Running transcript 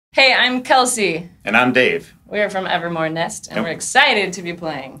Hey, I'm Kelsey. And I'm Dave. We're from Evermore Nest, and we're excited to be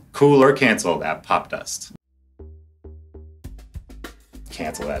playing Cool or Canceled at Popdust.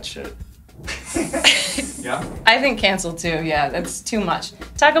 Cancel that shit. Yeah? I think cancel too, yeah, that's too much.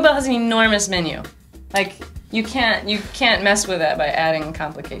 Taco Bell has an enormous menu. Like, you can't mess with that by adding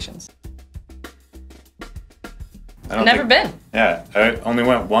complications. I've never been. Yeah, I only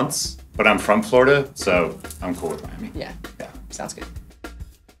went once, but I'm from Florida, so I'm cool with Miami. Yeah, sounds good.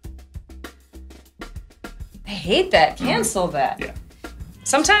 I hate that. Cancel that. Yeah.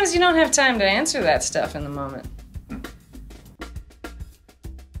 Sometimes you don't have time to answer that stuff in the moment.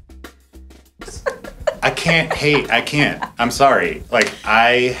 I can't hate. I can't. I'm sorry. Like,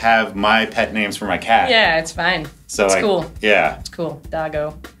 I have my pet names for my cat. Yeah, it's fine. So it's cool. Yeah. It's cool.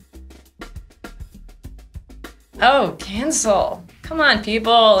 Doggo. Oh, cancel. Come on,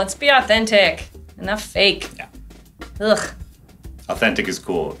 people. Let's be authentic. Enough fake. Yeah. Ugh. Authentic is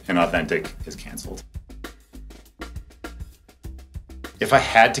cool, inauthentic is canceled. If I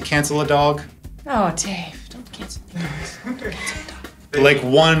had to cancel a dog... Oh, Dave, don't cancel dogs. Don't cancel dogs. Like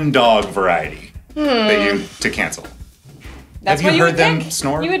one dog variety to cancel. That's have you what heard them pick?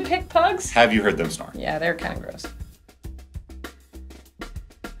 snore? You would pick pugs? Have you heard them snore? Yeah, they're kind of gross.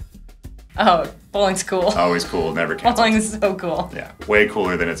 Oh, bowling's cool. Always cool, never canceled. Bowling is so cool. Yeah, way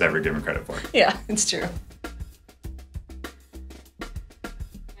cooler than it's ever given credit for. Yeah, it's true.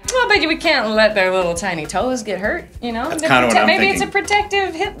 Well, but we can't let their little tiny toes get hurt, you know? That's kind of what I'm Maybe thinking. it's a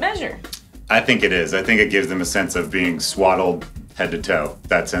protective hip measure. I think it is. I think it gives them a sense of being swaddled head to toe.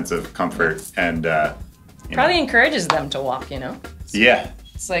 That sense of comfort and, Probably encourages them to walk, you know? Yeah.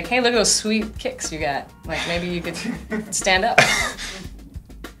 It's like, hey, look at those sweet kicks you got. Like, maybe you could stand up.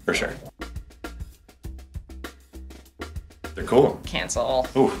 For sure. They're cool. Cancel.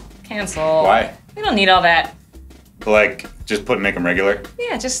 Ooh. Cancel. Why? We don't need all that. Like, just make them regular?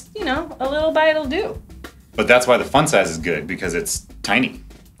 Yeah, just, you know, a little bite'll do. But that's why the fun size is good, because it's tiny.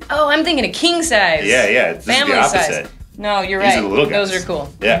 Oh, I'm thinking a king size. Yeah, this Family is the opposite. size. No, you're These right. are the little guys. Those are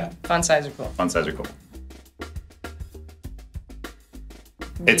cool. Yeah. Fun size are cool. Fun size are cool.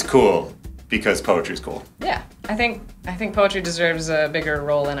 It's cool because poetry's cool. Yeah, I think poetry deserves a bigger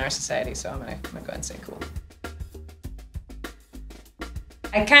role in our society, so I'm gonna go ahead and say cool.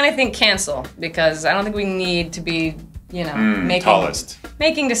 I kind of think cancel, because I don't think we need to be, you know,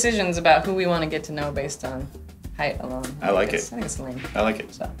 making decisions about who we want to get to know based on height alone. I like it. I think it's lame. I like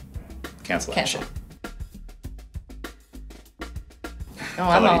it. So, Cancel that cancel. shit. Oh,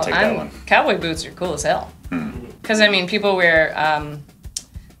 I'll let you take that one. Cowboy boots are cool as hell. Because, I mean, people wear,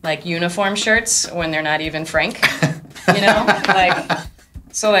 like, uniform shirts when they're not even Frank, you know?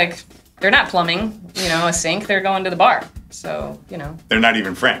 like, they're not plumbing, you know, a sink, they're going to the bar. So, you know. They're not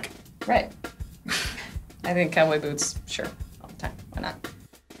even Frank. Right. I think cowboy boots, sure, all the time. Why not?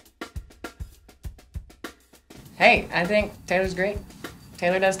 Hey, I think Taylor's great.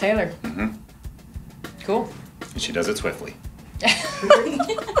 Taylor does Taylor. Cool. And she does it swiftly.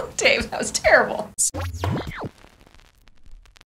 Dave, that was terrible.